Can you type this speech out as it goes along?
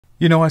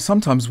You know, I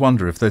sometimes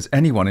wonder if there's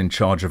anyone in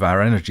charge of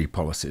our energy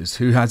policies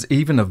who has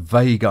even a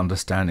vague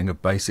understanding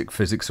of basic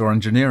physics or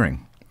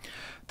engineering.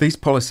 These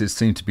policies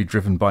seem to be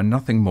driven by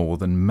nothing more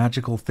than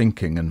magical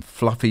thinking and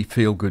fluffy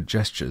feel-good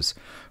gestures,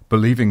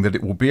 believing that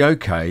it will be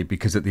okay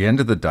because at the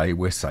end of the day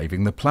we're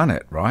saving the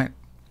planet, right?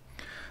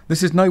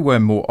 This is nowhere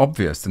more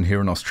obvious than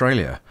here in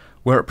Australia,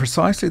 where at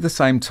precisely the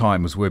same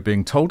time as we're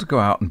being told to go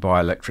out and buy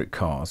electric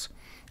cars,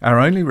 our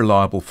only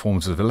reliable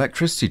forms of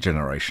electricity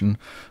generation,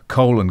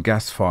 coal and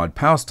gas-fired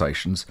power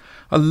stations,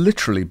 are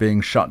literally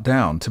being shut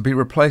down to be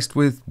replaced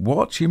with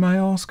what, you may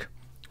ask?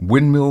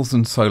 Windmills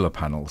and solar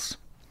panels.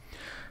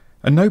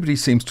 And nobody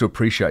seems to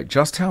appreciate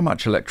just how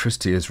much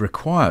electricity is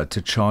required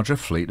to charge a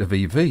fleet of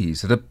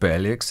EVs at a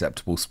barely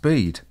acceptable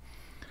speed.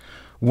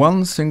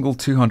 One single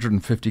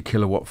 250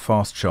 kilowatt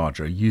fast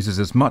charger uses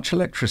as much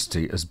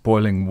electricity as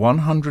boiling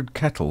 100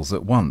 kettles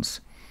at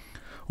once,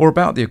 or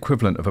about the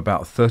equivalent of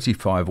about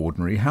 35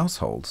 ordinary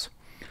households.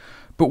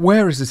 But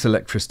where is this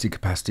electricity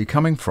capacity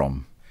coming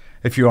from?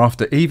 If you're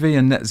after EV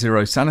and net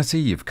zero sanity,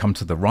 you've come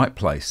to the right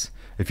place.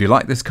 If you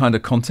like this kind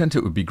of content,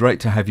 it would be great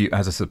to have you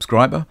as a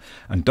subscriber,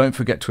 and don't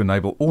forget to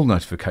enable all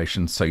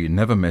notifications so you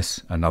never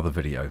miss another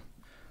video.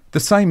 The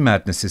same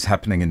madness is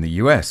happening in the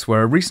US,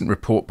 where a recent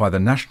report by the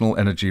National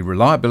Energy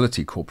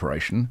Reliability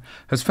Corporation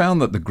has found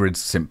that the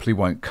grids simply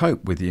won't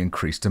cope with the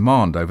increased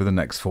demand over the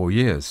next 4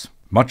 years.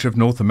 Much of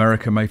North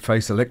America may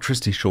face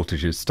electricity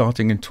shortages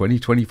starting in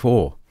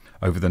 2024.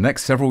 Over the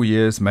next several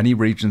years, many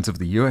regions of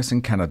the US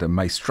and Canada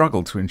may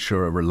struggle to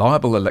ensure a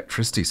reliable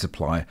electricity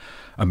supply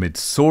amid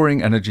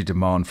soaring energy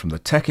demand from the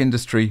tech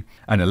industry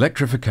and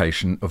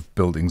electrification of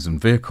buildings and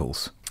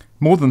vehicles.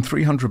 More than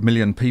 300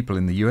 million people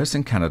in the US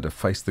and Canada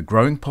face the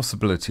growing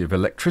possibility of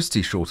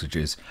electricity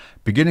shortages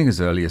beginning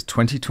as early as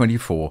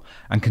 2024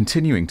 and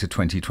continuing to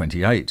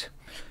 2028.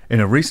 In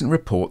a recent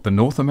report, the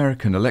North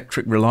American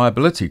Electric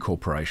Reliability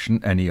Corporation,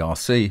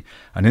 NERC,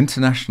 an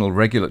international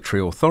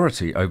regulatory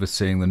authority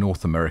overseeing the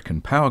North American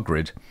power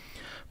grid,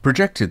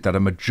 projected that a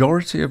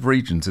majority of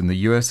regions in the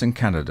US and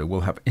Canada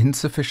will have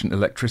insufficient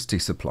electricity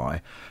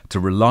supply to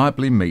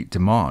reliably meet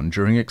demand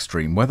during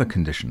extreme weather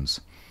conditions.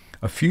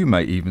 A few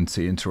may even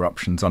see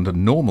interruptions under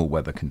normal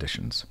weather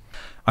conditions.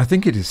 I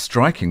think it is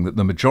striking that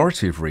the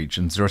majority of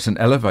regions are at an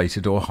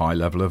elevated or high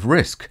level of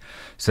risk,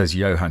 says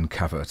Johan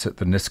Cavert at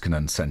the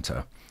Niskanen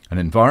Center, an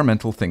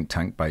environmental think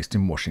tank based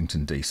in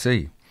Washington,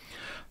 D.C.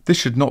 This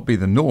should not be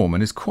the norm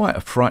and is quite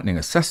a frightening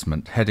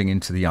assessment heading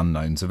into the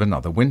unknowns of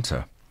another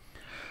winter.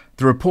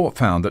 The report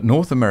found that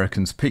North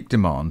Americans' peak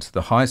demand,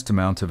 the highest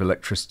amount of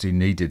electricity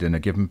needed in a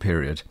given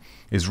period,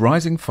 is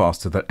rising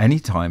faster than any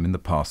time in the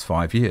past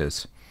 5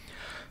 years.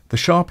 The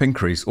sharp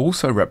increase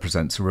also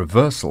represents a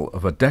reversal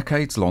of a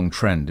decades-long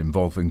trend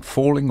involving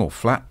falling or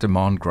flat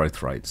demand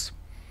growth rates.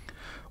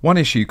 One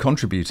issue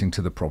contributing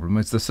to the problem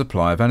is the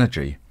supply of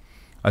energy.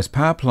 As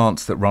power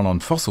plants that run on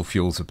fossil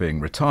fuels are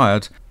being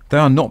retired, they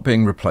are not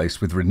being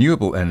replaced with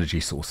renewable energy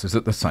sources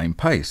at the same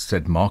pace,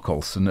 said Mark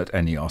Olson at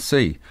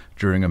NERC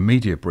during a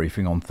media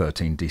briefing on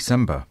 13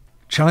 December.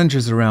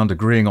 Challenges around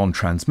agreeing on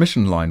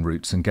transmission line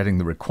routes and getting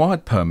the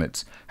required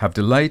permits have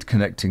delayed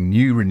connecting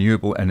new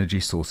renewable energy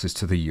sources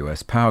to the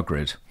US power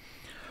grid.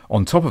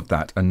 On top of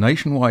that, a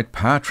nationwide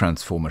power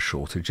transformer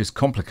shortage is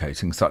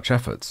complicating such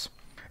efforts.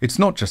 It's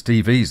not just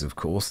EVs, of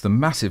course. The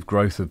massive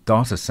growth of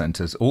data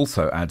centers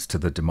also adds to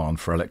the demand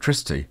for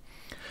electricity.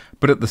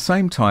 But at the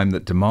same time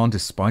that demand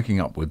is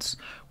spiking upwards,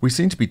 we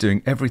seem to be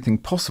doing everything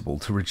possible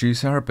to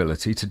reduce our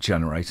ability to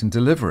generate and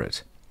deliver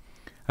it.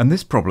 And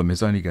this problem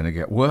is only going to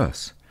get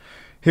worse.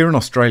 Here in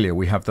Australia,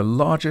 we have the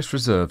largest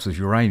reserves of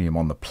uranium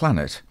on the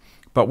planet,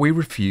 but we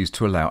refuse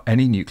to allow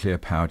any nuclear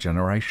power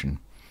generation.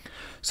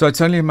 So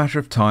it's only a matter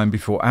of time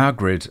before our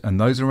grid and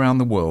those around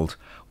the world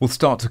will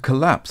start to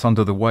collapse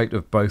under the weight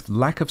of both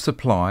lack of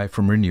supply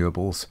from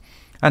renewables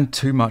and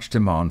too much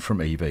demand from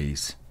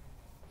EVs.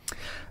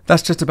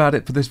 That's just about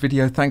it for this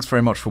video. Thanks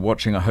very much for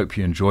watching. I hope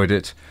you enjoyed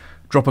it.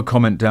 Drop a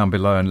comment down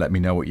below and let me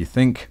know what you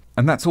think.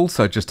 And that's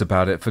also just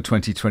about it for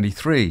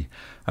 2023.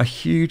 A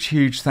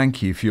huge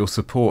thank you for your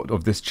support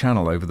of this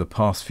channel over the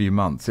past few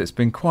months. It's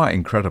been quite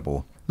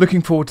incredible.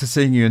 Looking forward to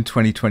seeing you in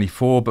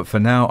 2024, but for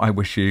now I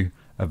wish you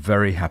a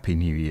very happy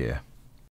new year.